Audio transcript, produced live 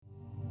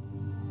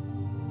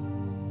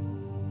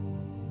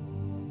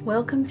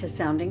Welcome to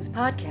Soundings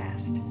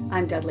Podcast.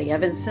 I'm Dudley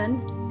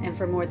Evenson, and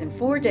for more than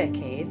 4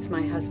 decades,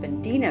 my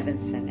husband Dean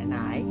Evenson and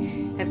I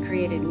have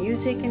created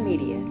music and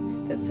media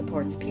that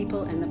supports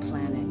people and the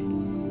planet.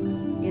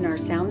 In our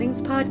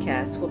Soundings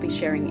Podcast, we'll be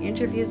sharing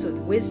interviews with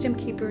wisdom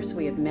keepers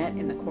we have met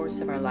in the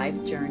course of our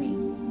life journey.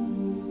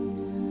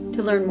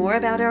 To learn more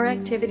about our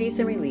activities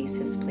and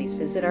releases, please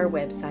visit our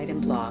website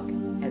and blog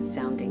at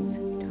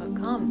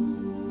soundings.com.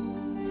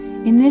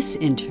 In this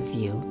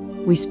interview,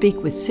 we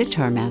speak with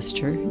sitar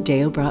master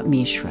Deobrat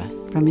Mishra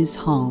from his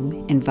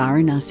home in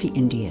Varanasi,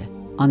 India,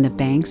 on the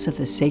banks of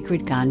the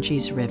sacred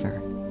Ganges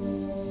River.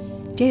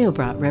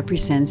 Deobrat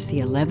represents the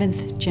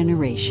 11th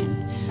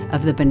generation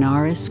of the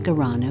Benares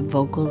Gharana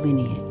vocal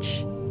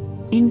lineage.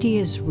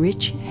 India's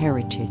rich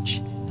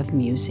heritage of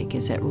music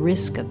is at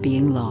risk of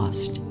being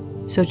lost.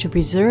 So to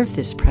preserve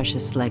this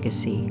precious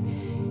legacy,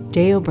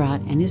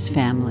 Deobrat and his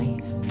family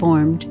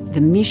formed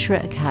the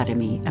Mishra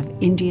Academy of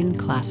Indian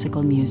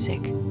Classical Music,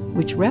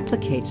 which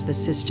replicates the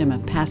system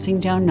of passing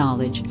down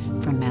knowledge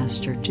from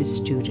master to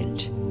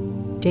student.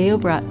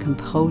 Deobrat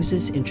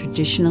composes in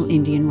traditional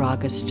Indian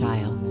raga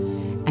style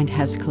and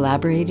has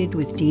collaborated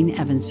with Dean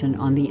Evenson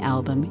on the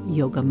album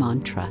Yoga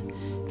Mantra,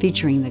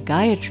 featuring the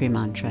Gayatri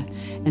Mantra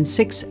and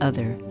 6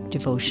 other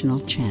devotional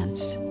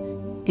chants.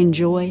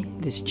 Enjoy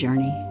this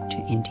journey to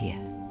India.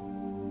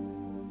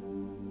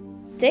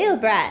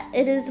 Deobrat,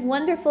 it is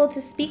wonderful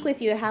to speak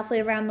with you halfway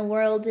around the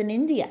world in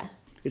India.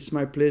 It's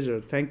my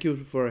pleasure. Thank you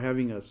for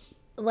having us.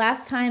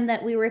 Last time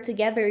that we were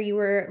together, you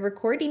were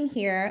recording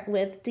here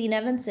with Dean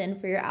Evenson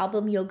for your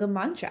album Yoga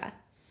Mantra.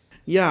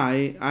 Yeah,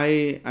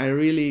 I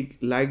really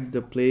liked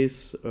the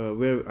place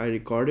where I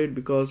recorded,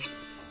 because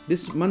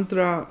this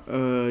mantra,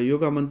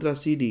 Yoga Mantra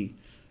CD,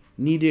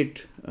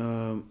 needed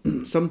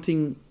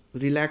something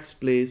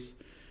relaxed place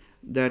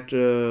that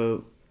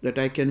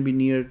I can be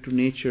near to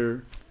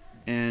nature,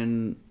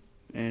 and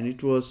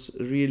it was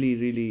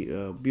really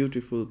a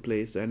beautiful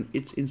place, and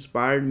it's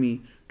inspired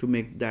me to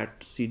make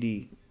that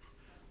CD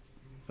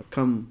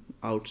come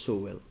out so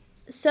well.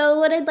 So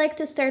what I'd like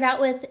to start out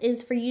with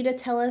is for you to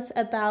tell us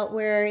about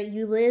where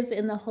you live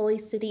in the holy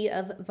city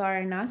of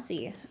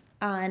Varanasi.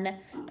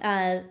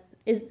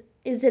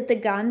 Is it the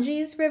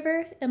Ganges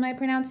River? Am I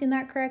pronouncing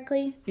that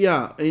correctly?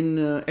 Yeah,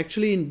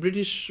 actually in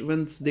British,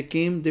 when they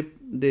came,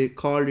 they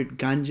called it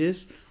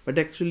Ganges, but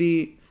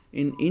actually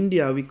in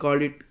India we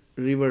called it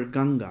River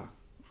Ganga,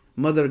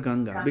 Mother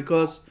Ganga,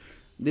 because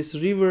this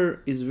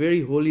river is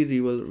very holy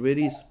river,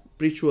 very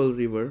spiritual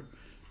river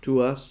to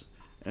us,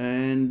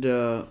 and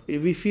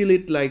we feel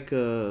it like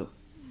a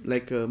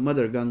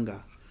Mother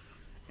Ganga,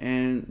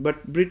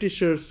 but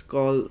Britishers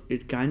call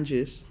it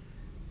Ganges,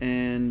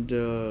 and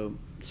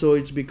so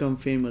it's become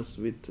famous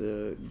with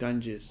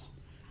Ganges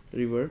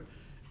River.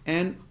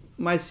 And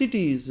my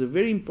city is a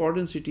very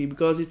important city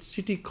because it's a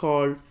city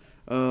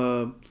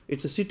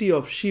it's a city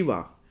of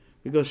Shiva,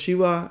 because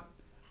Shiva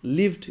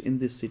lived in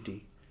this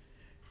city.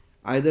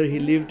 Either he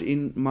lived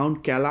in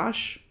Mount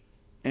Kailash,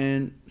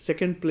 and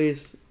second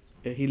place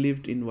he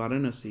lived in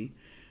Varanasi.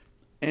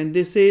 And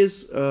they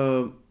says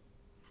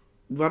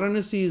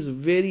Varanasi is a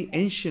very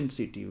ancient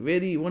city,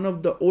 one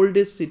of the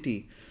oldest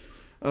city.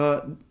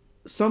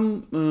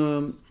 Some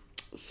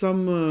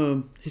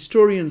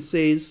historian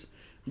says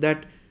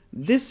that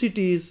this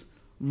city is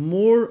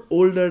more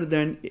older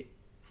than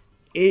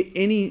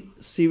any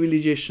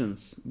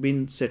civilizations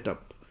been set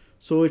up.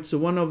 So it's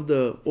one of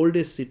the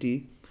oldest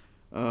city,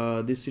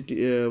 this city,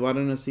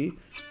 Varanasi,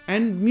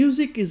 and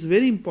music is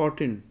very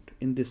important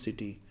in this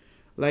city.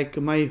 Like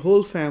my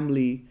whole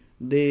family,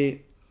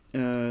 they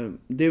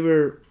were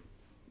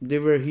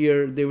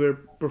here. They were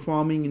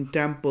performing in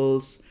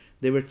temples.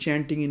 They were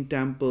chanting in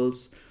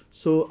temples.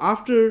 So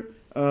after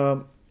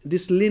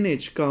this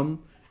lineage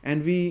come,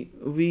 and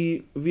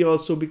we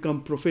also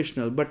become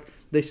professional. But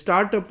the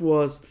startup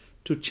was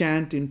to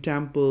chant in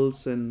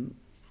temples and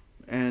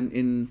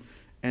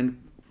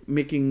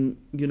making,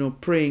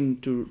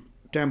 praying to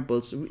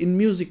temples in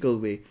musical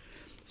way.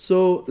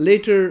 So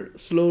later,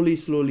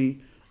 slowly,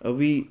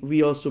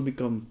 we also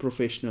become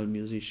professional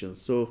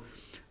musicians. So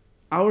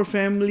our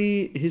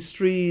family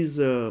history is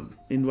in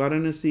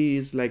Varanasi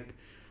is like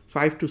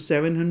 500 to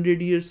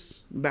 700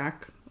 years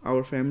back.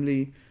 Our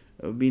family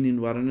been in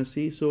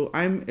Varanasi. So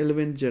I'm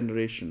 11th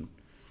generation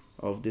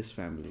of this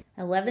family.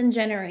 11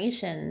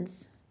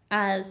 generations.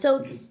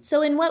 So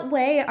in what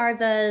way are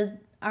the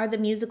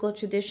musical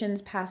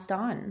traditions passed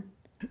on?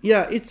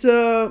 Yeah, it's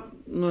I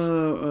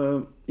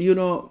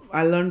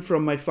learned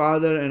from my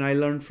father and I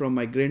learned from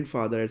my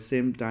grandfather at the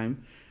same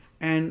time,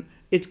 and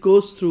it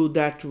goes through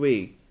that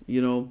way,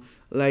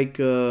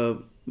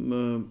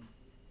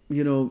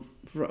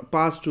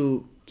 passed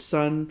to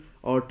son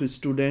or to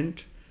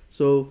student.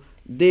 So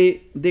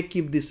they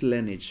keep this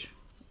lineage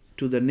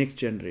to the next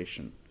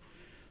generation.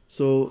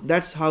 So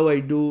that's how I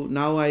do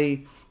now.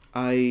 I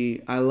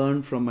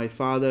learned from my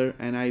father,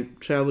 and I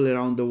travel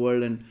around the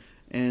world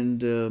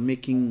and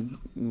making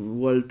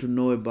world to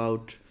know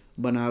about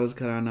Benares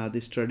Gharana,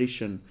 this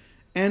tradition.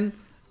 And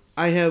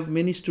I have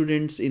many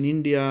students in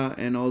India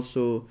and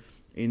also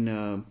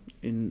in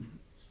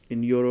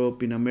in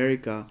Europe, in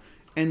America,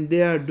 and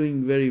they are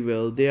doing very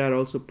well. They are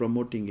also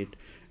promoting it.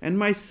 And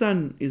my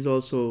son is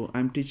also,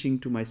 I'm teaching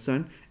to my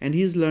son, and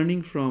he's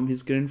learning from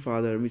his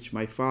grandfather, which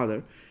my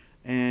father,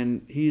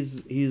 and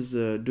he's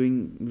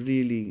doing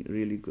really,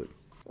 really good.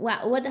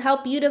 Wow,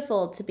 how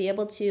beautiful to be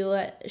able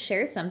to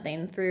share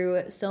something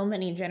through so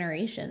many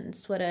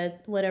generations. What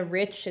a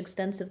rich,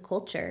 extensive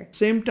culture.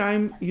 Same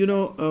time,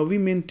 we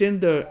maintain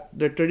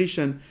the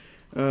tradition.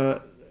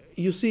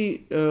 You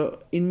see,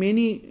 in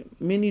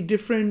many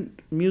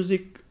different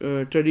music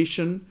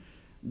tradition,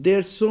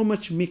 there's so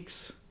much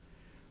mix.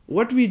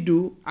 What we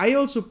do, I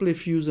also play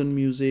fusion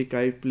music.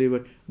 I play,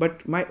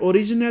 but my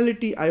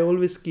originality, I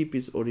always keep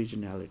its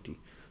originality.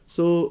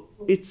 So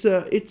it's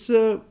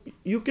a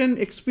you can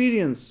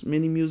experience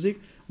many music,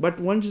 but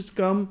once it's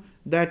come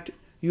that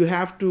you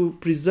have to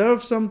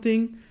preserve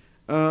something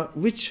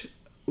which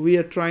we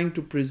are trying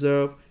to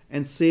preserve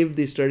and save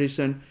this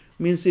tradition.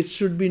 Means it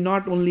should be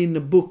not only in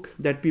a book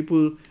that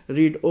people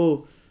read,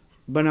 oh,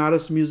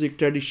 Benares music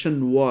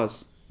tradition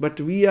was, but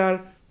we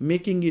are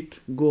making it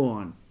go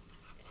on.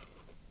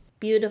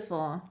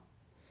 Beautiful.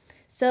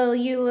 So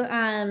you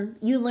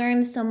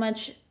learned so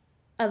much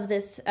of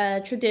this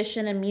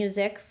tradition and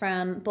music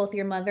from both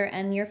your mother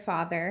and your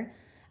father.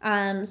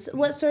 So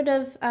what sort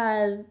of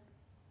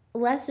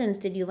lessons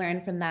did you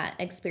learn from that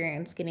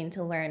experience, getting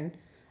to learn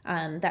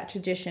that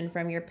tradition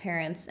from your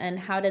parents, and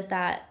how did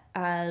that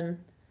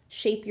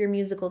shape your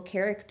musical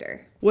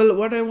character? Well,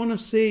 what I want to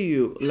say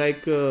you,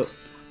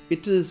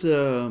 it is,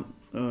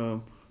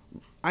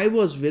 I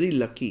was very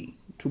lucky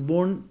to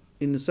born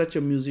in such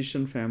a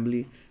musician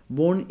family,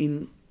 born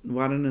in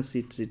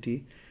Varanasi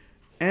city,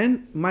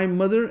 and my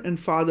mother and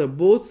father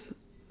both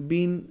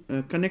been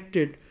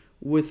connected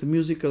with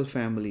musical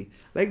family.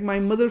 Like my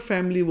mother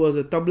family was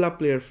a tabla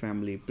player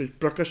family,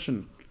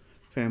 percussion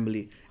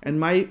family, and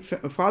my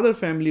father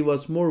family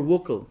was more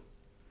vocal.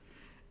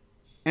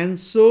 And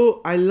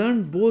so I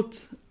learned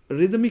both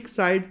rhythmic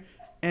side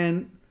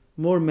and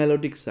more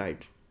melodic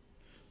side.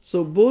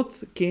 So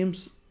both came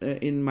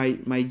in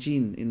my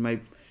gene, in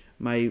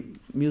my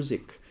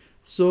music.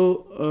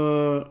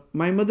 So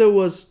my mother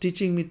was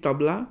teaching me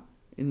tabla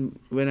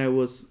when I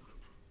was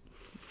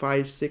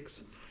 5,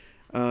 6.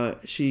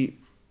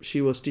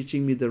 She was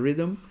teaching me the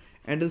rhythm.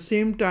 At the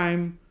same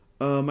time,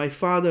 my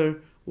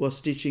father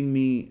was teaching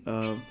me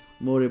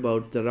more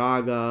about the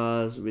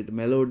ragas with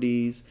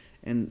melodies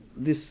and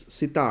this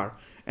sitar.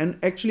 And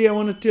actually, I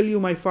want to tell you,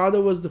 my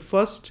father was the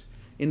first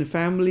in a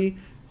family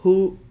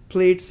who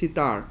played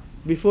sitar.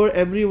 Before,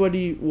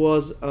 everybody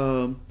was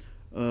a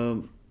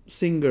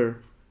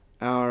singer,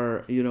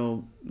 or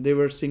they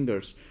were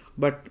singers.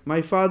 But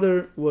my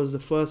father was the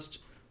first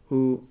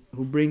who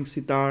brings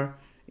sitar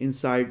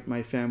inside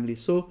my family.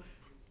 So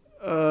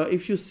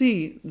if you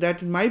see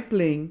that my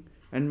playing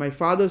and my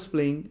father's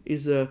playing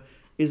is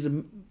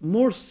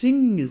more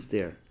singing is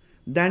there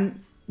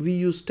than we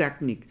use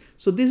technique.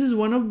 So this is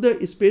one of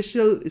the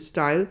special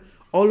style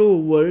all over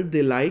world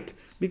they like,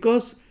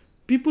 because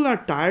people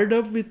are tired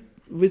of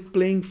with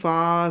playing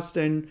fast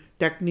and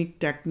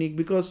technique,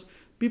 because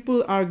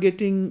people are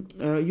getting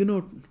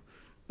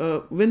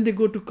when they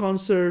go to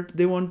concert,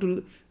 they want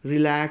to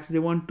relax, they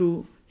want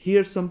to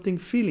hear something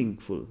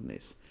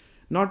feelingfulness,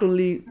 not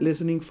only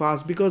listening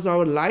fast, because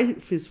our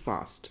life is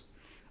fast.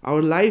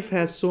 Our life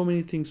has so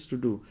many things to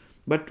do.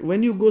 But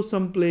when you go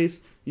someplace,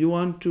 you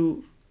want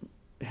to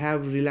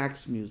have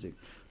relaxed music.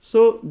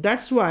 So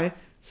that's why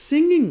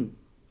singing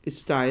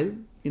style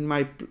in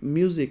my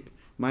music,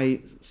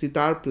 my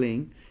sitar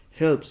playing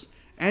helps.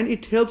 And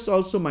it helps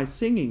also my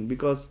singing,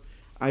 because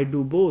I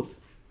do both.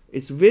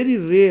 It's very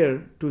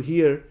rare to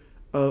hear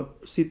a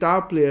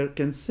sitar player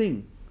can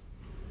sing.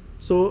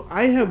 So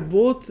I have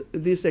both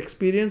this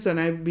experience, and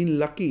I've been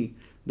lucky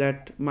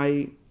that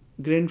my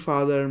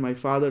grandfather, my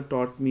father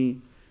taught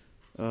me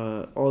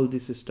all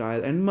this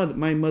style, and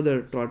my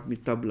mother taught me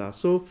tabla.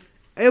 So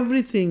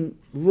everything,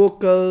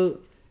 vocal,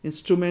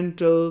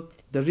 instrumental,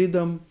 the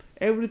rhythm,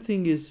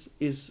 everything is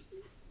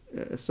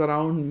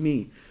surround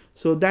me.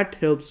 So that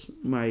helps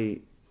my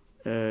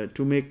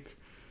to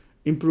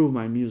improve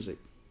my music.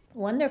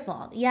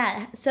 Wonderful.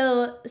 Yeah.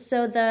 So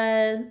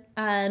the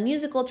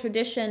musical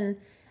tradition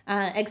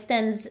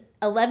extends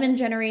 11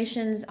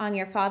 generations on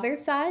your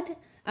father's side.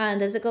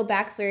 Does it go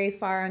back very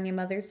far on your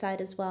mother's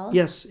side as well?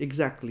 Yes,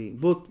 exactly.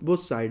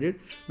 Both sided,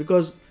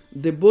 because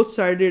they both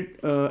sided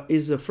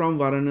is from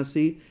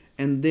Varanasi,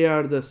 and they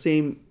are the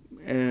same.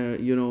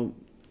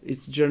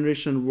 It's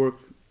generation work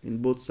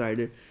in both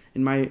sided.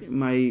 In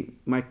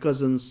my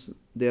cousins,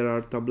 there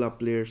are tabla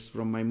players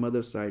from my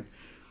mother's side.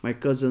 My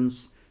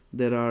cousins,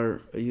 there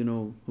are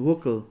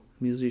vocal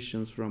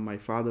musicians from my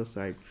father's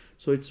side.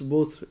 So it's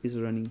both is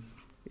running.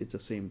 It's the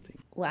same thing.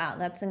 Wow,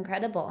 that's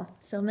incredible.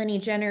 So many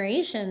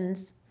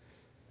generations.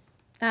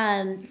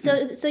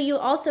 So you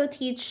also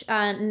teach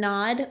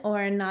Nad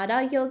or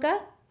Nada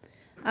yoga.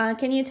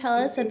 Can you tell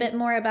us a bit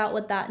more about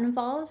what that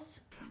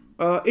involves?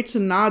 It's a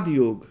Nad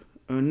yoga.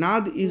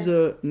 Nad is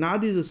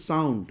a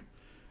sound,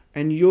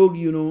 and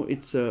yoga,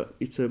 it's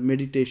a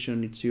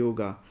meditation, it's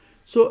yoga.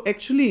 So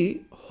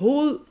actually,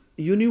 whole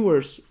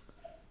universe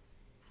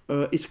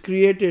is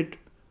created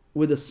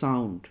with a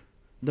sound,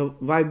 the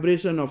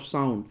vibration of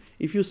sound.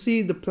 If you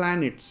see the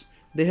planets,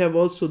 they have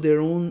also their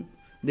own.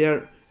 They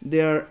are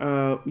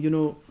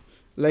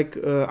like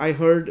I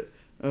heard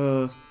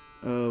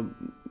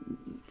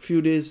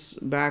few days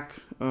back.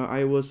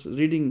 I was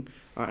reading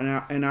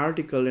an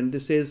article, and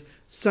this says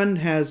sun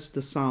has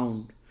the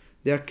sound.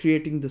 They are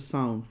creating the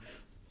sound,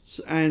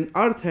 and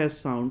earth has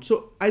sound.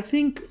 So I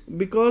think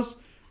because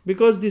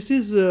this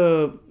is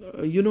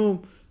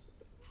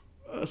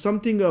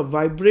something, a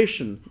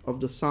vibration of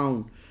the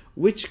sound,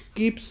 which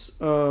keeps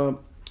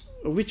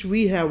which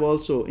we have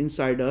also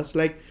inside us,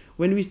 like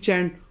when we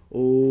chant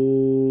Om.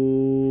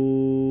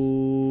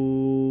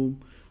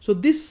 So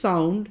this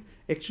sound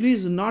actually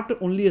is not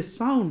only a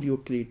sound you're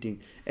creating.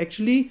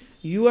 Actually,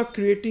 you are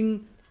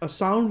creating a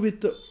sound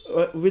with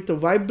a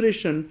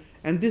vibration,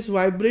 and this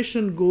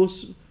vibration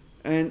goes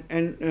and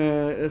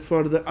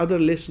for the other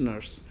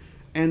listeners,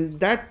 and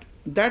that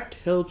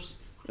helps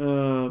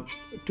to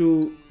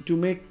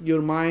make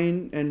your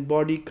mind and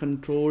body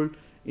controlled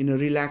in a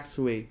relaxed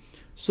way.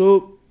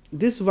 So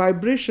this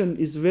vibration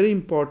is very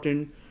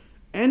important,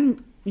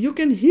 and you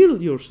can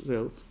heal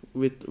yourself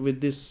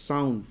with this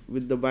sound,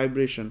 with the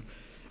vibration.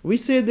 We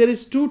say there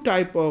is two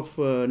type of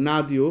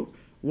nad yoga.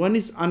 One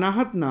is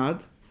anahat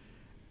nad,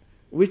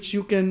 which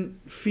you can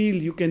feel,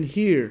 you can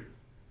hear.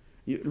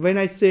 When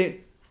I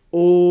say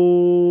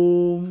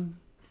Om,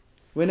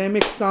 when I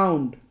make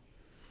sound,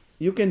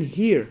 you can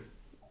hear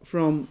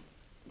from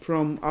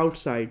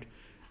outside.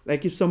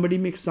 Like if somebody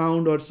makes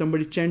sound or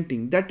somebody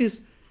chanting, that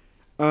is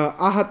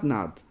ahat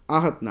nad,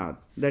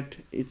 that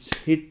it's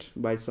hit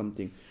by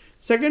something.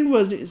 Second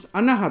word is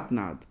anahat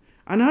nad.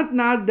 Anahat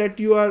nad, that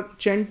you are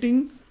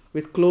chanting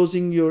with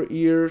closing your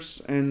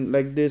ears and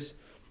like this.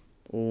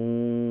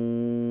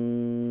 Om.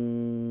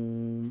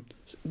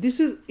 This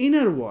is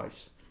inner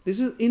voice. This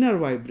is inner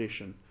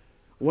vibration.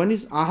 One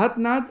is ahat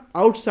nad,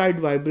 outside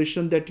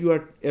vibration that you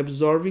are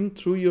absorbing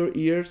through your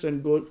ears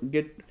and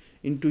get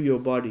into your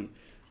body.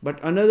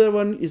 But another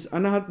one is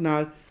anahat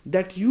nad,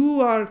 that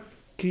you are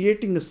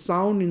creating a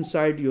sound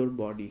inside your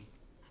body.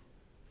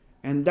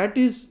 And that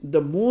is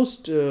the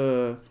most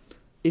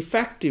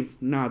effective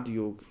nad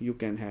yoga you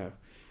can have.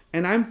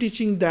 And I'm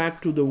teaching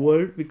that to the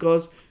world,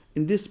 because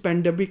in this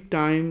pandemic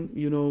time,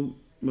 in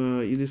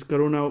this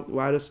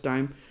coronavirus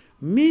time,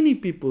 many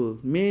people,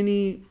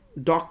 many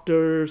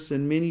doctors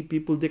and many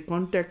people, they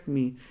contact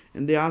me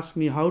and they ask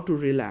me how to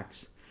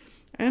relax.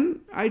 And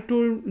I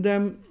told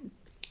them,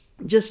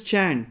 just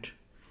chant,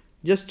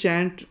 just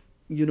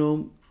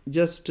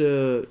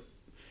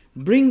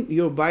bring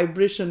your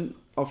vibration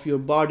of your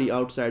body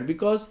outside.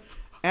 Because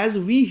as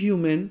we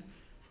human,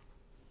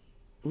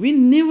 we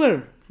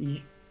never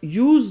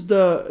use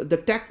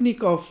the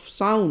technique of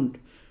sound,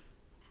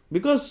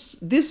 because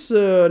this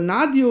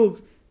nad yoga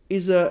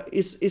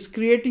is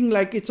creating,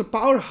 like, it's a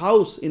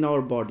powerhouse in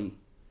our body.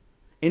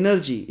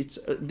 Energy, it's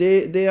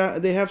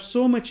they have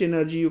so much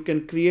energy you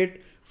can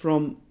create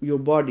from your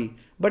body.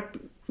 But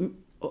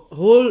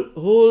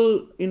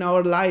whole in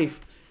our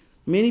life,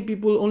 many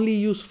people only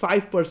use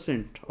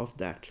 5% of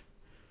that.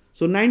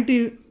 So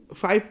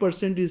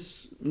 95%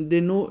 is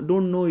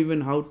don't know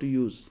even how to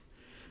use.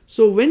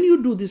 So when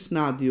you do this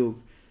nad yoga,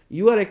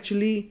 you are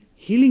actually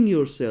healing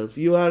yourself.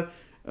 You are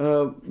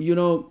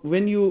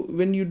when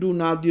you do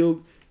nad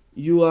yoga,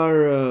 you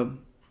are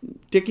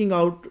taking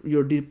out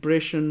your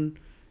depression.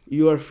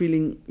 You are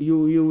feeling,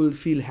 you will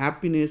feel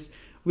happiness,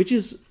 which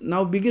is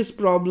now biggest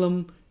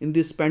problem in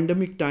this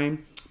pandemic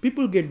time.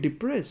 People get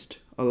depressed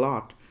a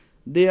lot.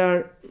 They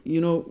are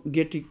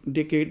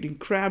getting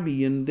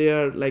crabby, and they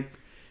are like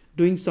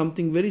doing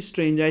something very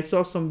strange. I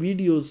saw some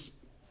videos.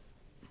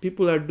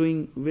 People are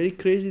doing very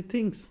crazy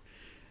things,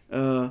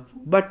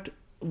 but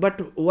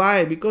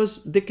why?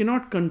 Because they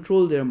cannot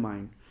control their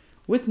mind.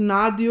 With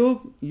nad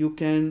yoga, you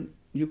can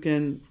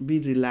be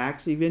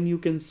relaxed. Even you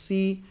can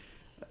see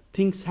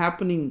things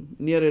happening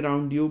near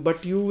around you,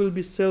 but you will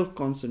be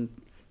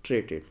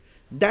self-concentrated.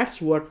 That's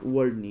what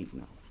world need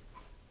now.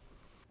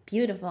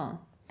 Beautiful.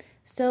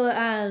 So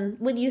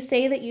would you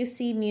say that you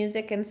see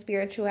music and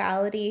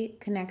spirituality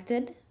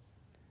connected?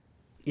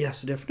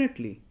 Yes,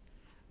 definitely.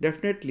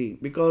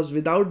 Because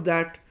without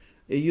that,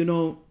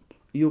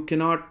 you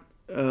cannot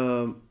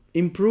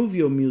improve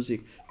your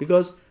music.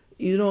 Because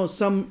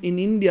some in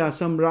India,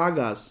 some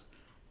ragas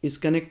is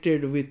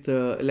connected with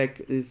like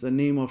is the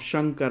name of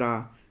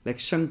Shankara, like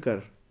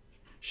Shankar,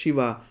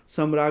 Shiva.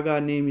 Some raga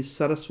name is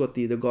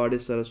Saraswati, the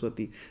goddess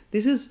Saraswati.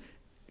 This is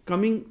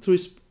coming through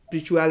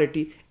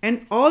spirituality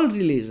and all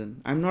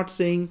religion. I'm not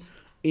saying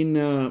in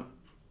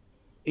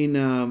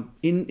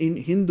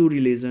Hindu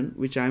religion,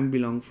 which I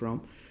belong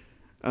from,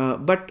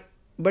 but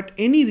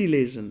any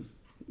religion,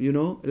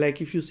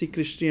 like if you see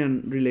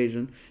Christian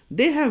religion,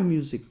 they have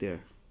music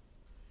there.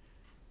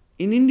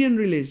 In Indian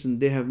religion,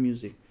 they have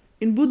music.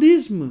 In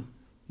Buddhism,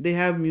 they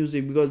have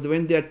music, because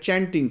when they are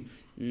chanting,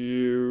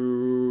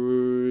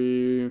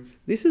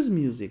 this is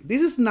music.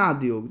 This is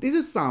nad yoga. This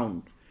is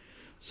sound.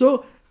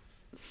 So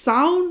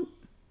sound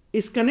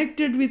is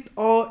connected with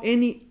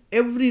any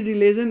every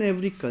religion,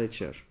 every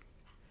culture.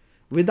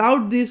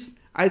 Without this,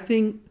 I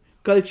think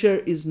culture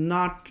is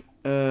not,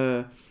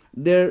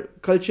 their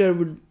culture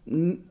would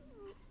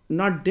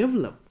not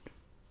develop.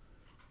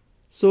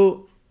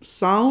 So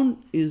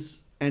sound is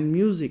and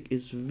music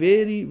is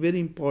very, very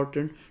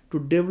important to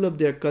develop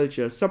their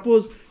culture.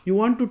 Suppose you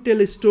want to tell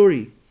a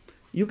story,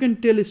 you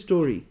can tell a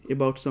story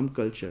about some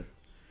culture.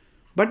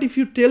 But if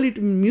you tell it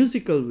in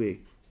musical way,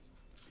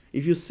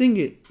 if you sing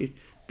it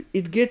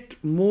get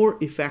more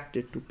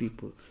effective to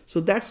people.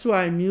 So that's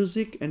why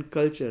music and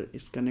culture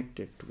is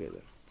connected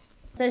together.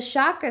 The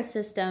chakra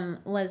system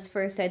was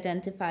first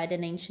identified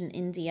in ancient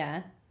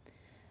India.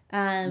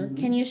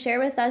 Can you share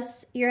with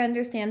us your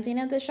understanding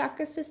of the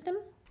chakra system?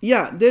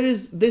 Yeah,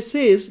 there's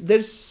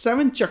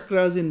 7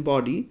 chakras in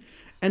body,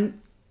 and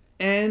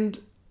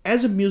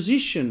as a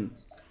musician,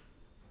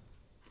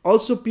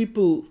 also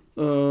people,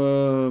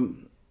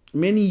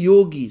 many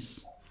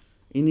yogis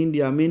in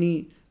India,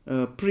 many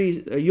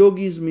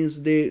yogis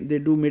means they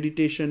do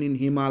meditation in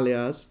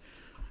Himalayas.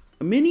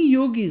 Many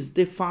yogis,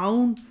 they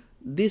found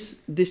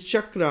this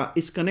chakra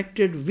is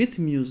connected with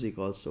music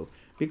also,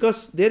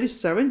 because there is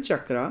 7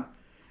 chakra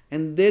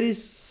and there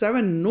is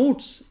 7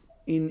 notes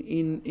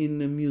in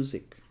the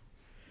music.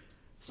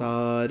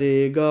 Sa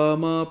re ga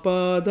ma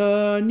pa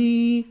da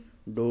ni,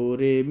 do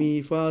re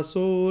mi fa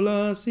sol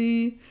la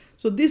si.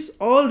 So this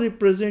all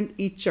represent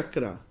each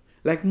chakra.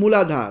 Like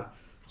Muladhara,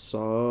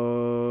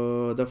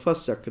 sa, the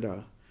first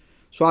chakra.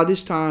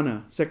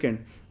 Swadhisthana,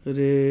 second. Re,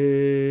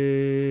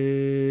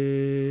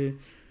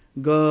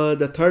 ga,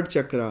 the third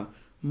chakra.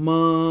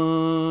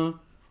 Ma,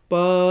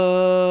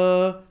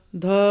 pa,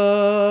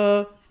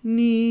 dha,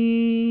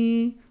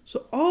 ni.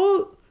 So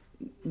all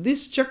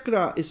this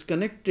chakra is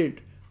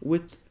connected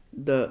with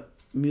the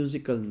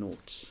musical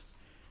notes.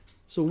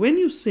 So when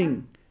you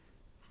sing,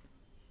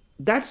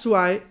 that's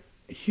why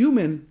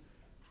human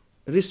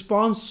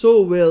responds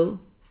so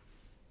well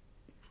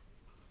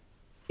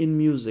in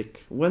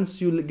music. Once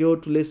you go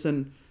to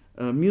listen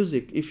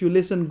music, if you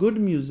listen good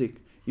music,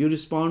 you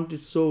respond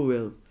it so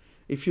well.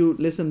 If you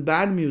listen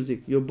bad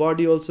music, your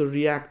body also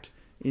react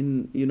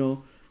in,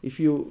 if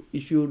you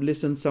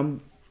listen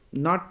some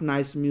not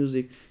nice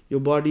music, your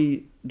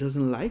body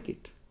doesn't like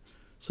it.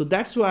 So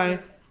that's why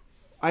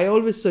I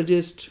always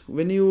suggest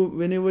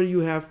whenever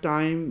you have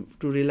time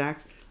to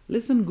relax,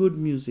 listen good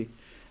music.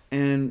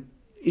 And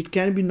it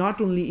can be not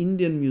only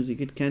Indian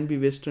music, it can be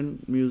Western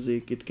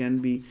music, it can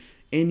be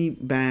any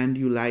band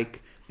you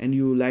like and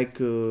you like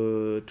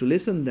to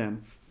listen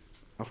them.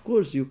 Of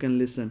course you can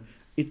listen.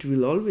 It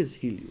will always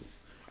heal you.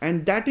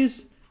 And that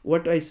is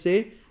what I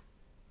say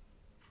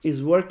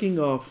is working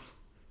of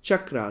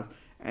chakras.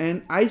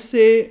 And I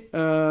say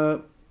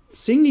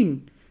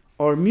singing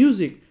or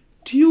music,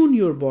 tune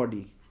your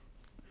body.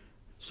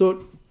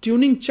 So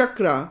tuning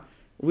chakra,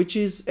 which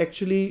is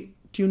actually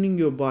tuning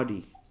your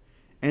body.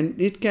 And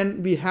it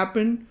can be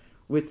happen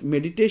with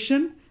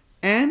meditation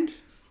and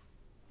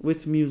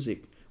with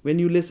music. When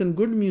you listen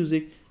good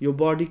music, your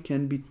body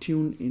can be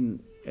tuned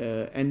in,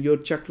 and your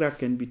chakra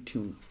can be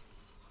tuned.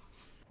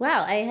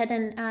 Wow, I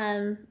hadn't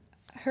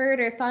heard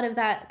or thought of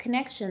that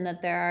connection,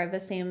 that there are the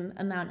same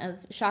amount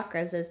of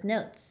chakras as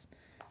notes.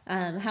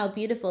 How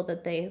beautiful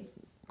that they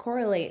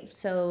correlate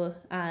so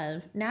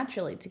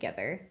naturally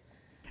together.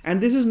 And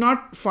this is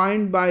not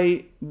found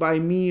by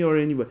me or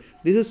anybody.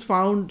 This is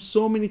found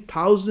so many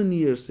 1,000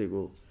 years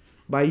ago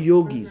by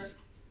yogis.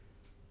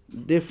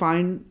 They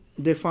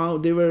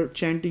were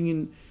chanting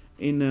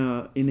in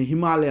a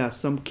Himalayas,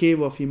 some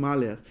cave of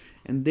Himalayas,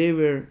 and they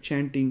were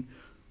chanting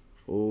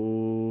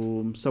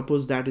Om.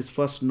 Suppose that is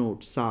first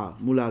note, Sa,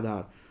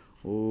 Muladhara.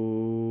 Om.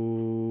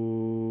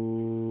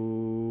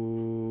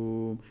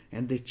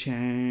 And they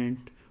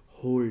chant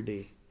whole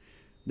day.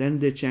 Then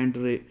they chant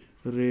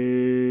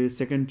Re,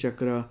 second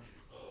chakra,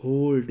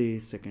 whole day,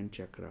 second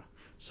chakra.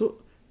 So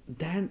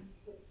then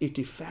it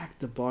affects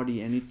the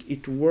body and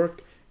it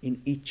work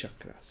in each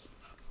chakras.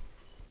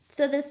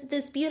 So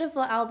this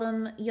beautiful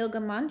album, Yoga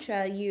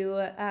Mantra,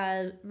 you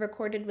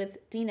recorded with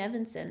Dean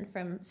Evenson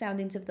from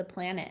Soundings of the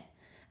Planet.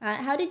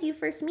 How did you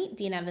first meet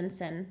Dean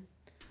Evenson?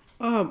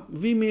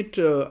 We met,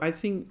 I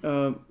think,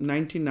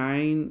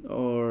 99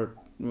 or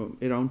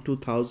around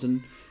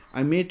 2000.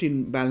 I met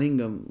in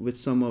Bellingham with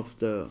some of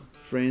the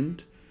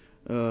friend.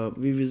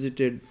 We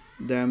visited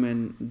them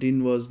and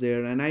Dean was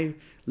there. And I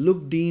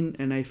looked Dean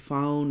and I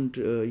found,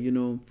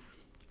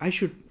 I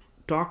should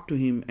talk to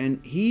him.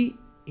 And he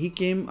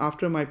came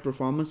after my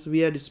performance. We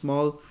had a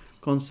small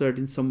concert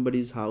in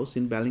somebody's house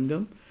in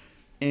Bellingham.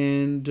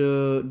 And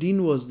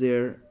Dean was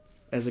there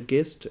as a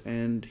guest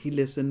and he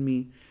listened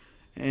me.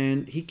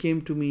 And he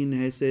came to me and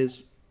he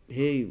says,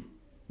 hey,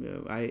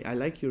 I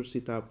like your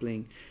sitar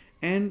playing.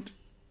 And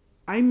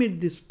I met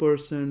this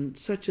person,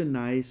 such a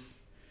nice,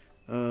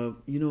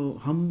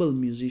 humble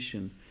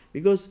musician.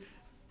 Because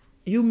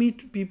you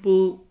meet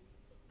people,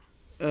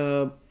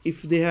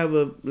 if they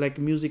have like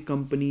music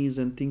companies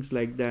and things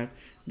like that,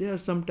 they are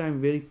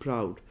sometimes very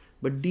proud.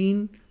 But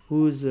Dean,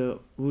 who is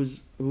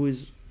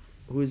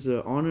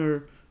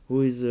honor,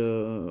 who is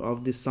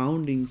of the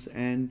soundings,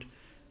 and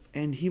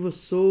and he was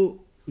so,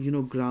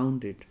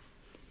 grounded,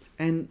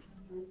 and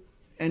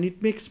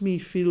it makes me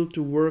feel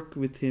to work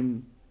with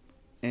him.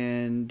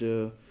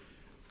 And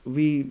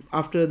we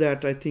after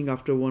that, I think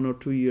after 1 or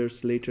 2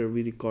 years later,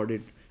 we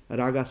recorded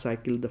Raga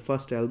Cycle, the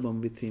first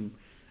album with him.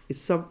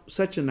 It's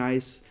such a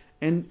nice,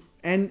 and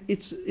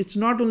it's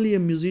not only a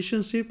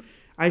musicianship.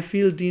 I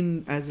feel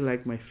Dean as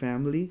like my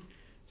family.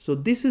 So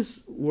this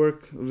is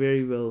work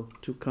very well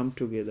to come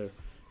together,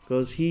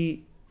 because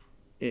he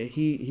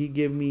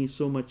gave me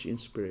so much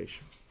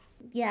inspiration.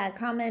 Yeah,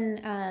 common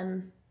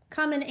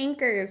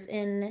anchors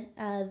in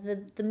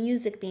the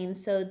music being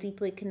so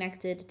deeply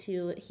connected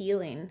to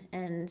healing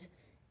and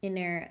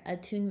inner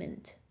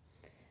attunement.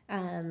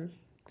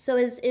 So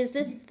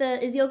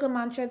is Yoga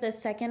Mantra the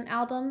second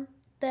album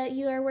that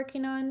you are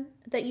working on,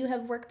 that you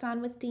have worked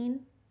on with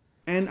Dean?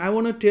 And I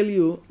want to tell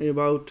you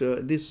about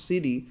this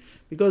CD,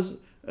 because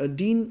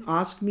Dean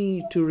asked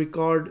me to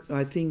record,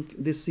 I think,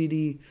 this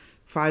CD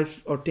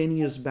 5 or 10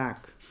 years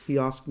back. He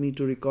asked me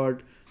to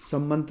record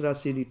some mantra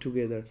CD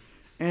together.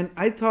 And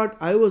I thought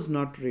I was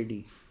not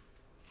ready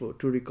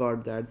to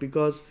record that,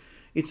 because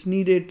it's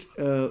needed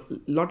a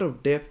lot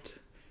of depth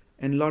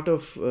and lot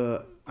of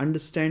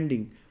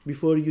understanding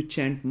before you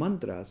chant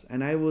mantras.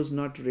 And I was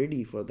not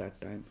ready for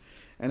that time.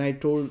 And I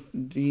told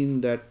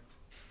Dean that,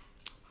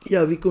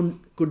 yeah, we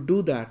could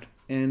do that,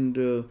 and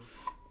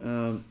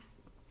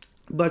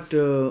but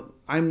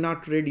I'm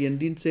not ready. And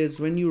Dean says,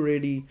 when you're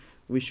ready,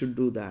 we should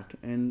do that.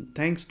 And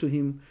thanks to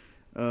him,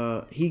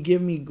 he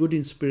gave me good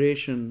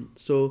inspiration.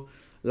 So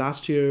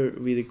last year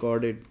we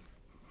recorded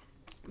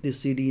this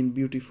CD in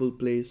beautiful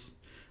place,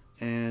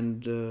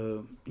 and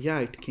yeah,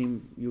 it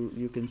came.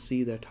 You can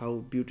see that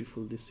how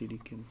beautiful this CD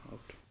came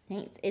out.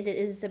 Thanks. It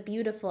is a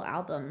beautiful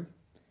album.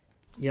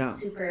 Yeah,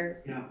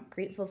 Super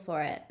grateful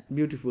for it.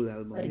 beautiful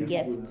album. What a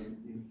Yeah. gift.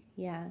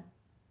 Yeah.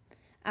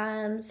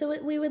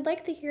 So we would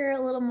like to hear a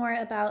little more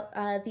about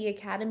the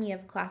Academy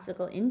of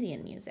Classical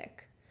Indian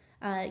Music.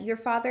 Your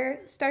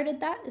father started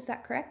that, is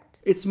that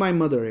correct? It's my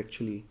mother,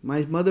 actually.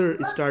 My mother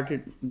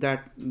started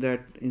that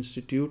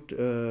institute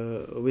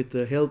with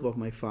the help of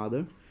my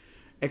father.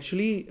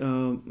 Actually,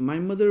 my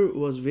mother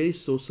was very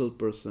social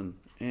person,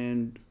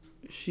 and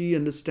she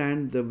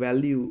understand the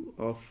value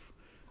of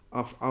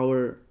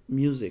our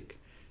music.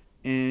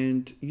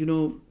 And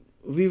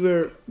we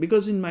were,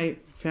 because in my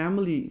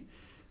family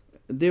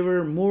they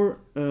were more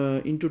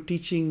into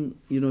teaching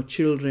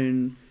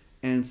children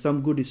and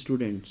some good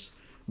students,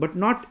 but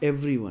not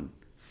everyone.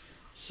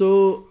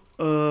 So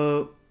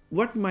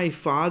what my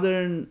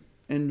father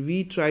and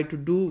we try to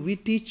do, we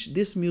teach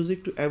this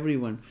music to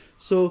everyone.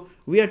 So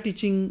we are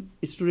teaching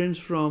students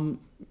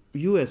from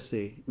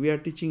USA, we are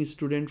teaching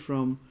students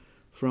from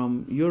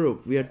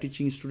Europe, we are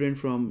teaching students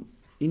from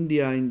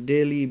India, in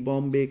Delhi,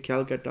 Bombay,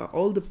 Calcutta,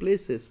 all the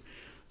places.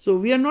 So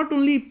we are not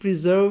only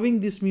preserving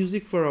this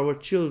music for our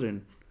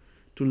children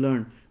to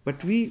learn,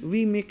 but we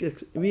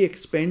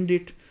expand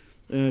it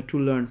to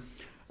learn.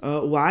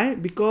 Why?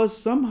 Because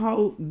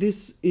somehow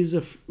this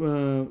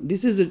gharana,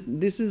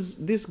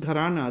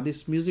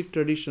 this music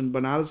tradition,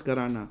 Benares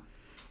Gharana,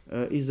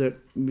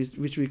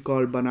 which we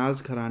call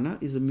Benares Gharana,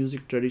 is a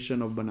music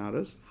tradition of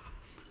Benares.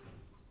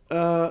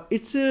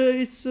 It's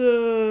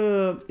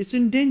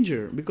in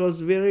danger,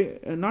 because very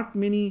not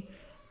many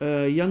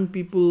young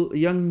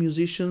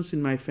musicians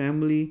in my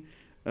family,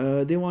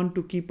 they want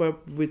to keep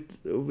up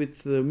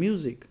with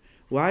music.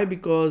 Why?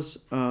 Because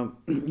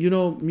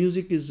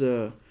music is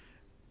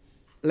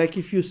like,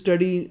 if you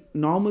study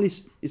normally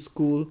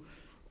school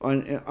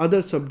on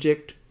other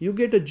subject, you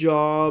get a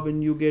job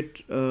and you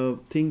get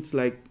things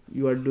like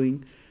you are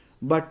doing.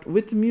 But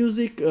with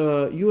music,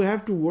 you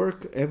have to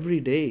work every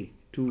day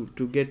to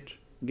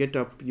get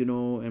up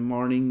in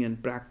morning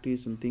and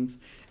practice and things.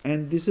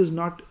 And this is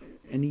not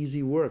an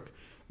easy work,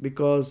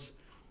 because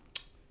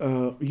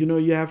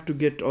you have to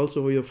get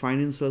also your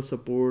financial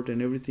support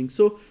and everything.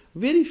 So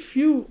very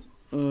few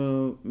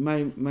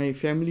my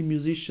family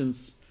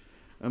musicians,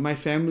 my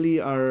family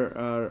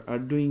are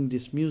doing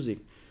this music.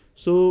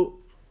 So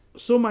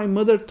my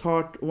mother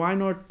thought, why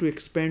not to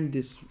expand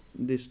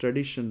this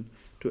tradition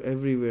to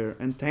everywhere.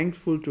 And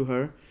thankful to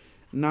her,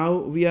 now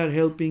we are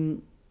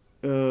helping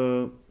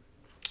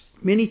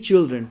many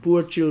children,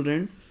 poor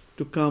children,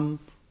 to come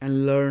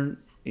and learn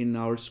in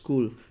our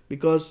school.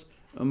 Because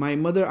my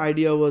mother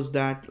idea was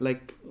that,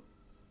 like,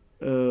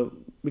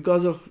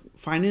 because of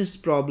finance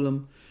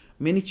problem,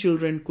 many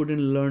children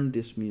couldn't learn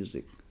this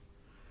music.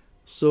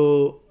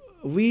 So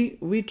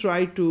we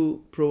try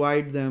to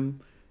provide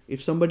them.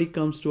 If somebody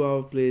comes to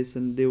our place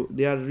and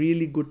they are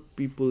really good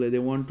people, they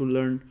want to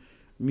learn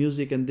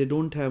music and they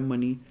don't have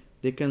money,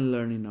 they can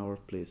learn in our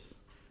place.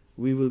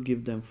 We will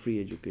give them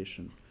free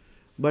education.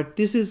 But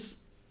this is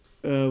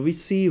we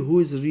see who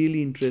is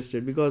really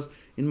interested, because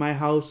in my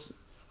house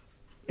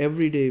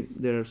every day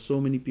there are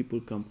so many people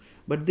come,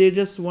 but they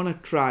just want to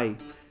try.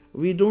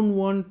 We don't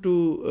want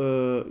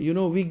to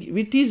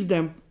we teach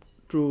them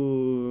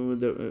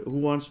to who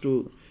wants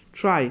to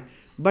try,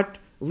 but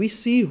we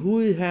see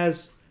who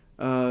has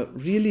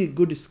really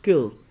good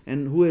skill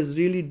and who has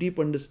really deep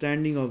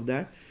understanding of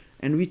that,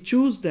 and we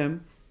choose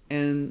them,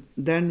 and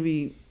then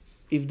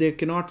if they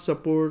cannot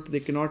support, they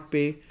cannot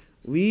pay,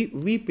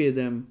 we pay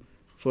them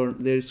for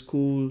their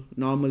school,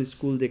 normal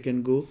school they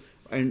can go,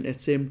 and at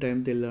the same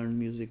time they learn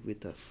music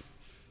with us.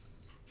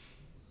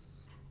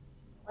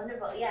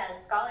 Wonderful. Yeah, a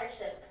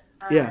scholarship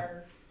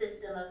Yeah.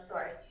 system of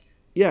sorts.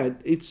 Yeah,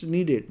 it's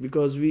needed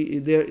because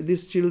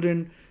these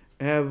children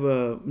have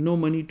no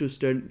money to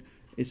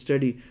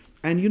study.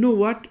 And you know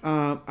what,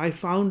 I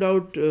found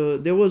out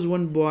there was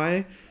one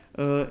boy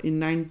in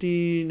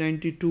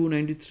 1992,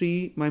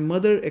 93. My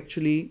mother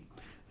actually,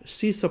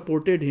 she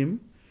supported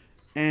him,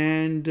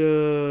 and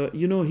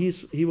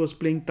he was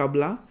playing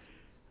tabla,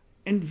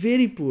 and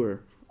very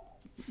poor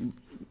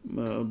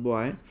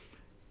boy.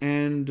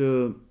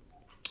 And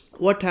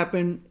what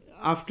happened,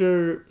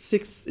 after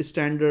 6th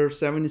standard,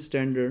 7th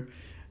standard,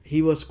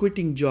 he was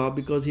quitting job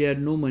because he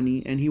had no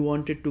money, and he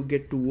wanted to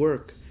get to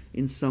work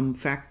in some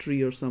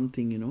factory or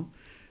something,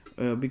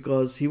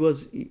 because he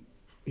was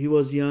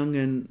young,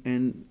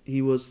 and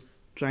he was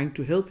trying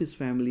to help his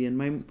family.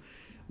 And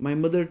my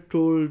mother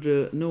told,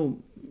 no,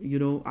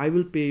 I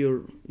will pay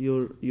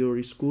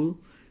your school,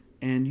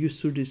 and you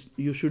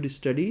should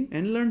study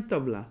and learn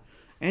tabla.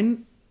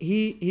 And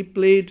he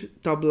played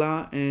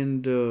tabla,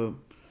 and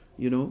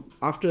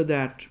after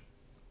that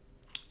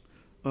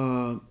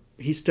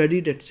he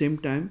studied at same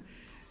time.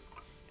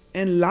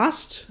 And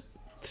last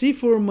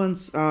 3-4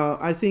 months,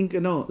 I think,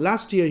 no,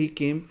 last year he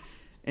came,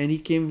 and he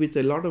came with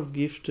a lot of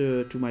gift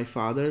to my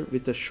father,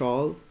 with a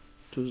shawl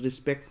to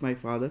respect my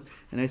father.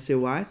 And I say,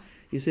 why?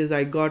 He says,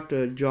 I got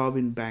a job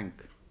in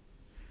bank.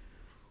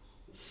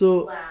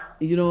 So wow.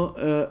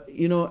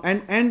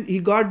 And he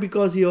got,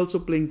 because he also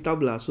playing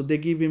tabla, so they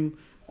give him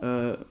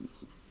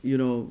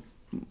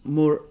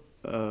more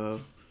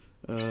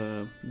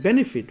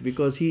benefit,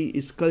 because he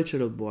is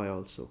cultural boy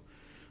also.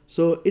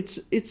 So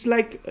it's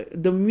like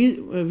the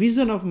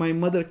vision of my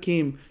mother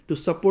came to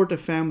support a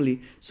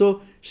family.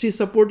 So she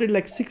supported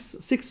like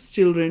six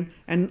children,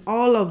 and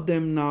all of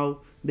them now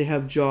they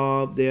have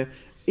job.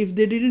 If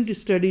they didn't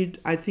study,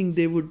 I think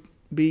they would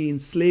be in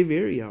slave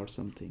area or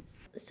something.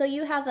 So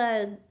you have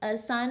a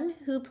son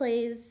who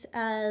plays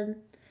the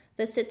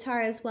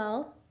sitar as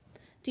well.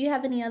 Do you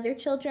have any other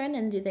children,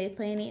 and do they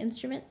play any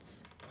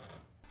instruments?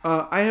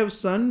 I have a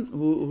son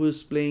who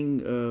is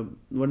playing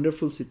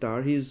wonderful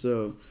sitar. He's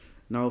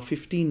now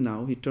 15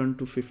 now. He turned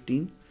to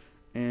 15,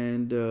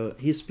 and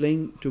he's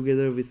playing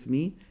together with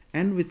me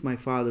and with my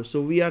father.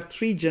 So we are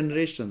 3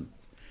 generations.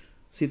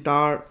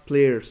 Sitar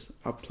players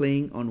are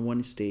playing on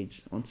one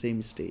stage, on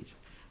same stage,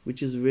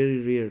 which is very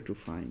rare to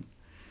find.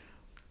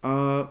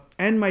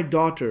 And my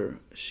daughter,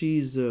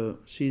 she's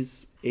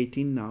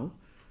 18 now,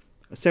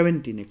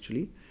 17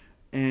 actually,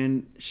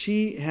 and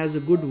she has a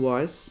good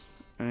voice,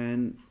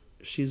 and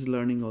she's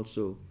learning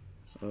also,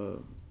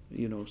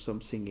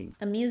 some singing.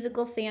 A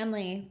musical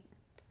family.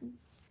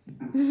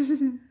 Let's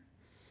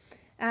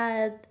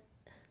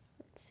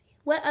see.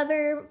 What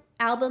other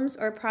albums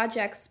or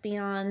projects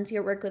beyond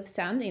your work with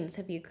soundings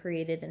have you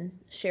created and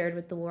shared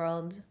with the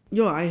world?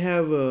 Yeah, I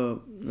have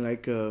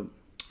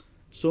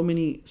so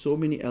many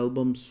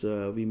albums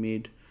we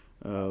made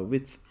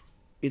with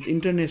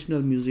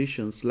international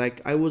musicians.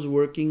 Like I was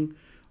working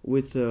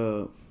with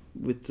a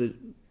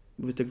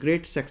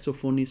great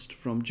saxophonist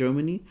from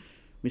Germany,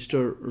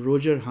 Mr.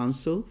 Roger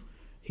Hansel.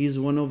 He's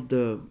one of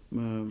the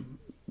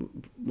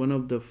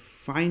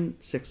fine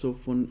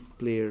saxophone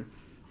player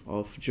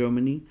of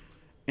Germany.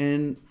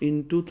 And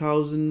in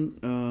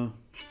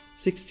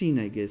 2016,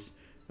 I guess,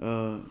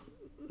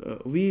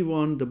 we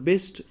won the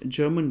best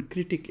German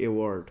critic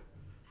award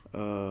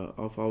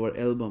of our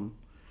album,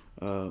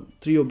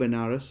 Trio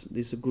Benares.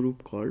 This is a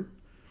group called,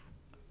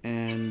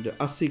 and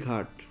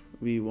Asighat.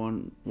 We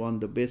won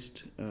the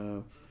best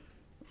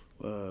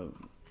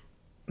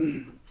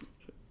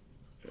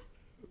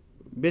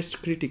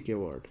best critic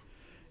award.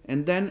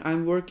 And then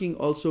I'm working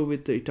also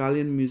with the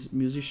Italian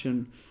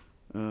musician,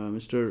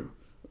 Mr.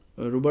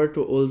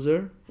 Roberto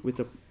Olzer, with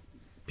a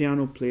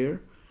piano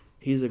player.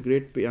 He's a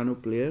great piano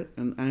player,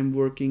 and I'm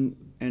working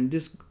and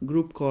this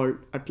group called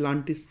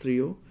Atlantis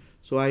Trio.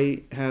 So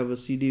I have a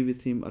CD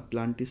with him,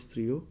 Atlantis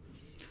Trio,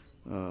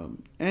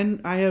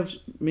 and I have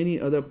many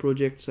other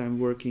projects I'm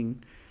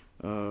working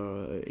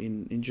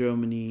in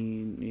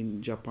Germany,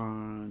 in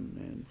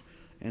Japan,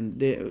 and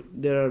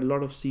there are a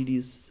lot of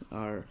CDs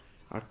are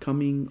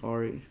coming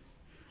or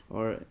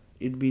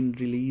it been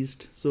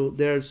released. So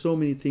there are so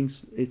many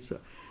things. It's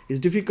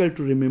difficult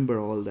to remember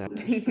all that.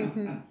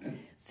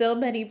 So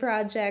many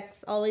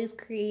projects, always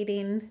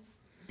creating.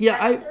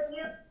 Yeah,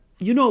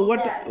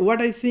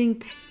 what I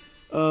think,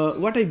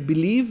 what I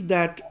believe,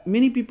 that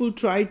many people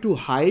try to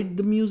hide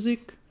the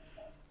music.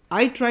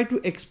 I try to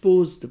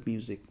expose the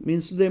music.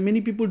 Means there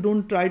many people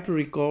don't try to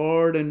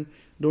record and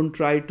don't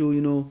try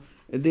to,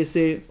 they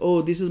say,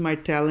 oh, this is my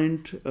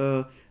talent.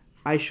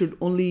 I should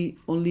only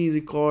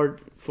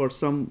record for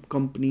some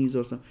companies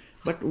or some.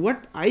 But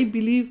what I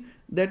believe,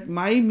 that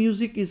my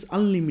music is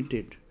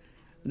unlimited.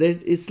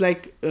 It's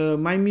like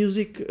my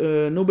music,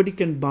 nobody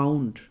can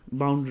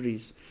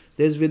boundaries.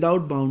 There's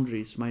without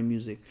boundaries, my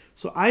music.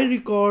 So I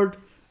record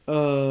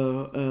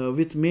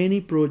with many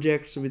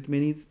projects, with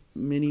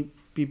many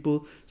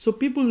people. So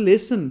people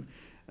listen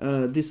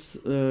this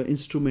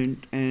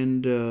instrument,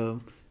 and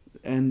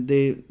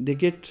they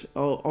get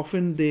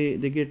often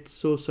they get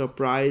so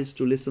surprised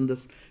to listen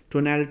the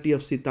tonality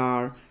of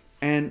sitar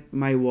and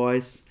my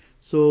voice.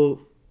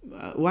 So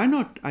why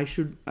not? I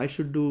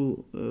should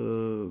do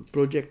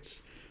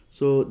projects.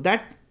 So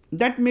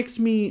that makes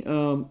me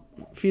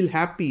feel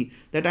happy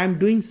that I'm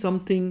doing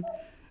something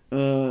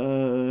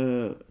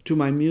to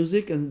my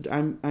music, and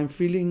I'm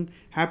feeling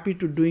happy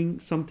to doing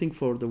something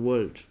for the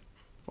world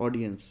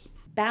audience.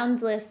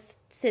 Boundless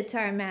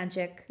sitar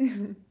magic.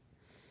 Thank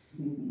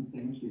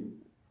you.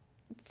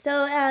 So,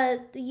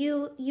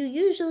 you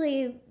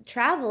usually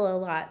travel a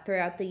lot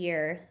throughout the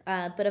year,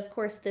 but of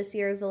course this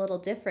year is a little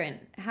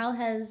different. How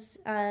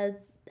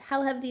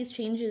have these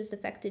changes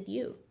affected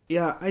you?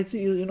 Yeah, I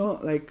think,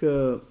 like,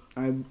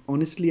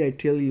 I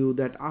tell you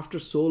that after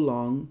so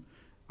long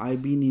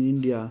I've been in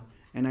India,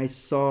 and I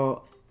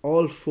saw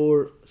all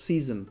four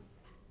season.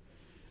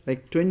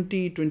 Like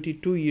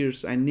 22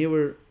 years I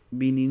never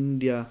been in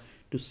India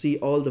to see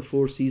all the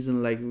four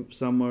season, like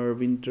summer,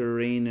 winter,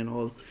 rain, and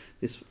all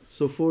this.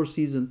 So four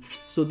season.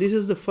 So this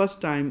is the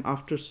first time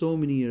after so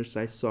many years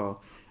I saw.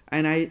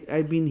 And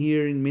I've been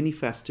here in many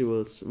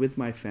festivals with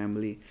my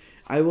family.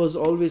 I was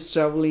always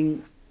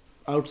traveling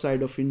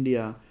outside of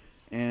India,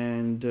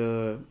 and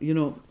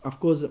of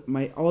course,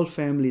 my all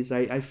families.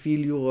 I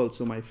feel you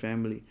also my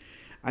family.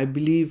 I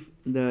believe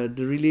the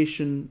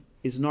relation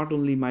is not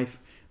only my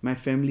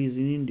family is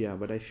in India,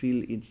 but I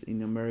feel it's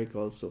in America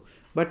also.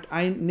 But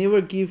I never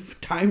give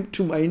time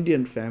to my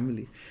Indian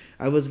family.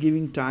 I was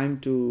giving time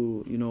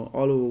to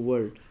all over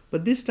world.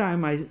 But this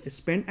time I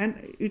spent, and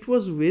it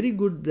was very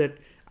good that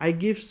I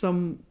gave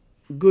some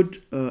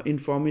good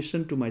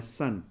information to my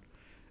son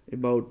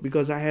about,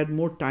 because I had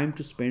more time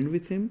to spend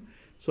with him.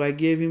 So I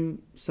gave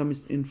him some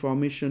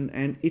information,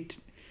 and it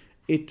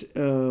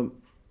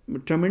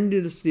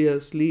tremendously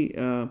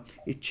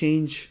it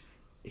changed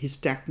his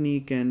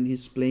technique and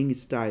his playing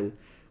style,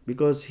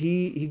 because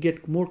he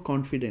get more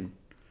confident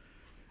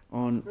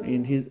on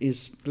in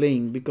his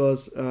playing,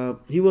 because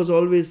he was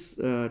always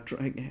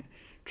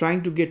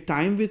trying to get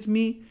time with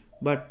me,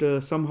 but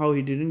somehow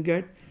he didn't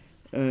get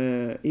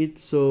it.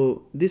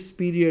 So this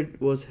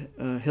period was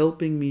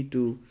helping me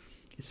to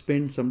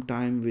spend some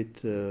time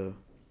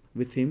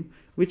with him,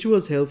 which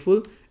was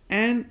helpful.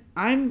 And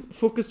I'm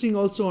focusing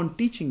also on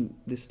teaching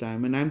this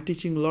time, and I'm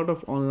teaching a lot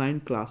of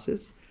online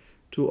classes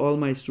to all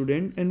my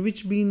students, and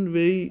which been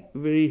very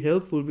very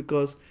helpful,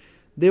 because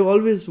they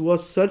always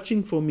was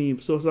searching for me.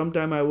 So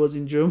sometime I was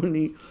in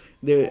Germany,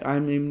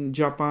 I'm in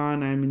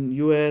Japan, I'm in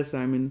US,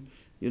 I'm in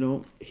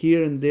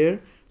here and there.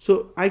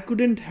 So I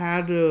couldn't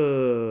had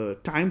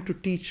time to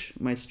teach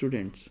my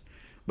students.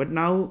 But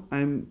now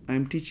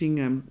I'm teaching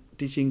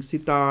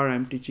sitar,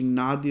 I'm teaching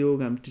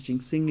nadyog, I'm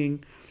teaching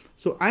singing.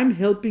 So I'm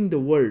helping the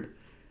world.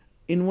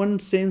 In one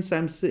sense,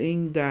 I'm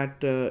saying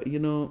that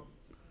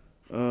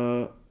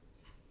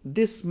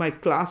this my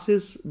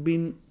classes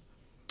been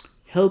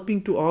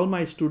helping to all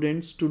my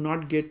students to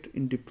not get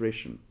in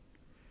depression.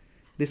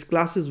 This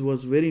classes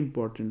was very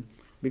important,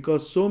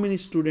 because so many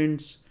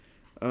students,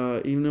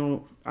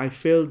 I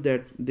felt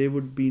that they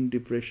would be in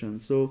depression.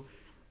 So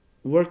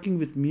working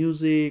with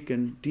music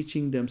and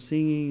teaching them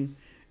singing,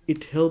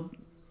 it helped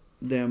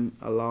them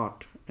a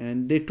lot.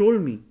 And they told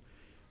me,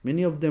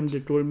 many of them, they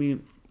told me,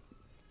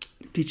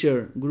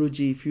 teacher,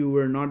 Guruji, if you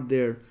were not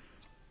there,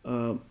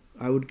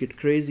 I would get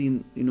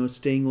crazy,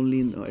 staying only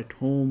at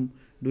home,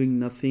 doing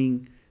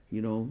nothing,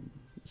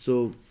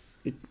 So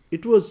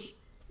it was,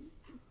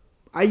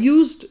 I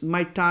used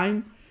my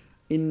time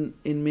in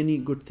many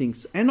good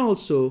things. And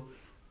also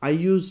I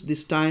used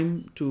this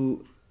time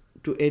to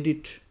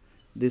edit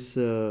this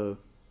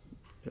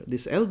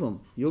this album,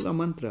 Yoga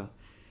Mantra.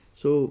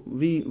 So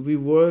we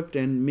worked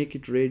and make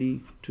it ready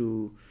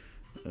to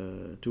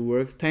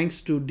work.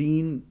 Thanks to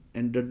Dean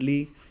and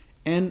Dudley,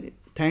 and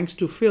thanks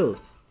to Phil.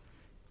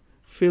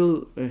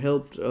 Phil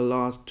helped a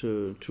lot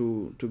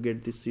to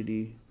get this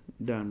CD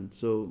done.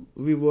 So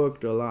we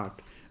worked a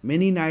lot,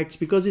 many nights,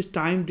 because it's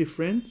time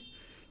difference.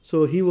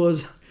 So he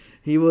was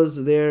he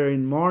was there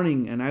in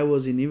morning and I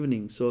was in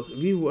evening. So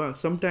we were,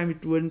 sometime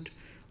it went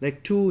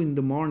like 2 in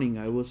the morning.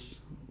 I was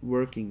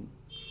working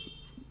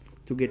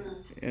to get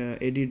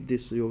edit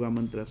this Yoga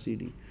Mantra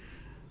CD.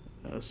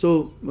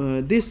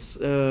 This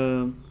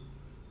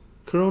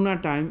Corona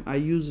time I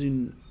use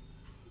in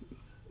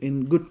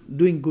good,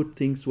 doing good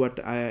things what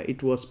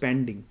it was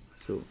pending.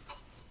 So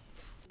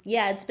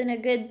Yeah, it's been a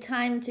good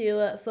time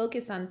to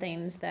focus on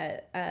things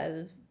that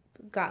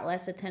got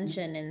less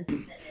attention.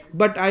 And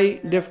but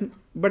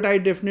I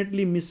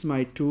definitely miss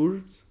my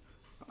tours,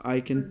 I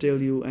can tell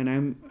you. And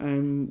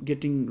I'm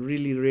getting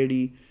really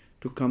ready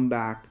to come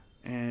back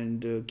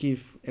and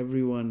give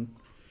everyone,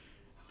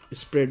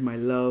 spread my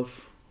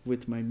love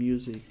with my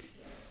music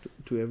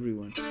to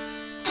everyone.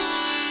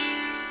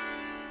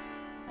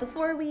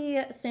 before we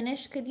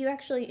finish, could you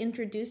actually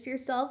introduce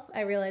yourself?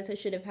 I realize I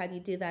should have had you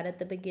do that at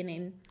the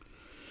beginning.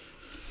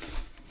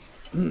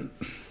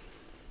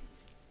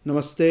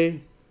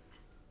 Namaste.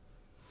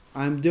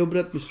 I am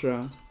Deobrat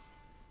Mishra,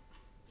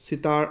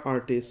 sitar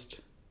artist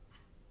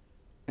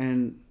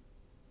and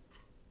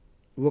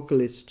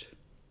vocalist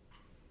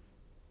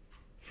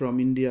from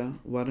India,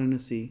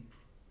 Varanasi,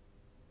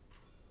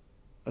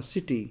 a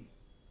city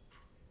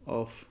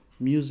of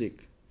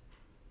music.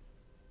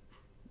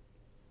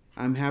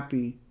 I'm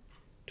happy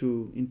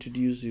to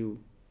introduce you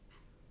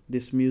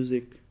this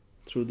music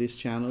through this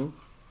channel,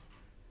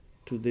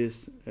 to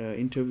this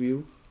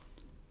interview.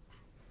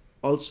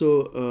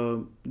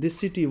 Also, this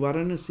city,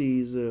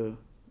 Varanasi, is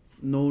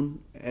known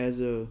as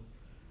a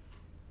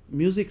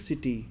music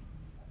city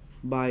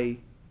by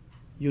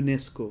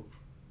UNESCO.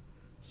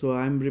 So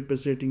I'm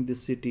representing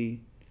this city,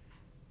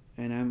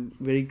 and I'm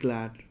very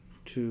glad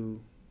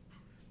to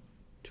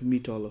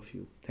meet all of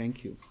you.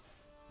 Thank you.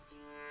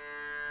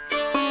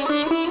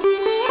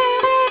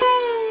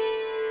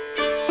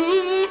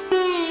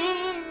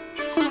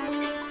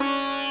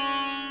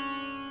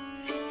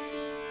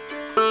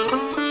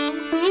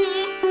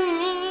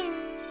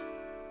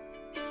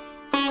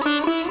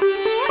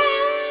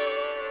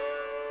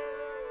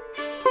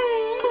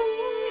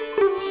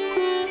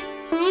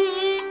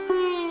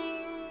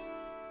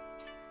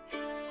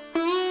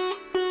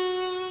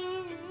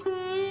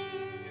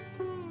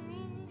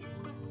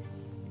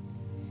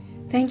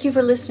 Thank you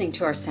for listening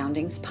to our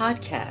Soundings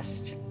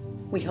podcast.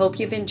 We hope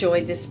you've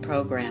enjoyed this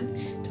program.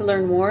 To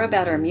learn more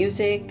about our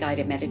music,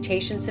 guided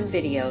meditations, and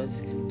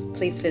videos,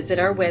 please visit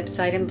our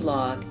website and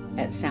blog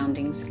at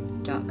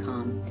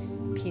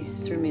soundings.com.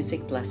 Peace through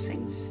music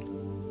blessings.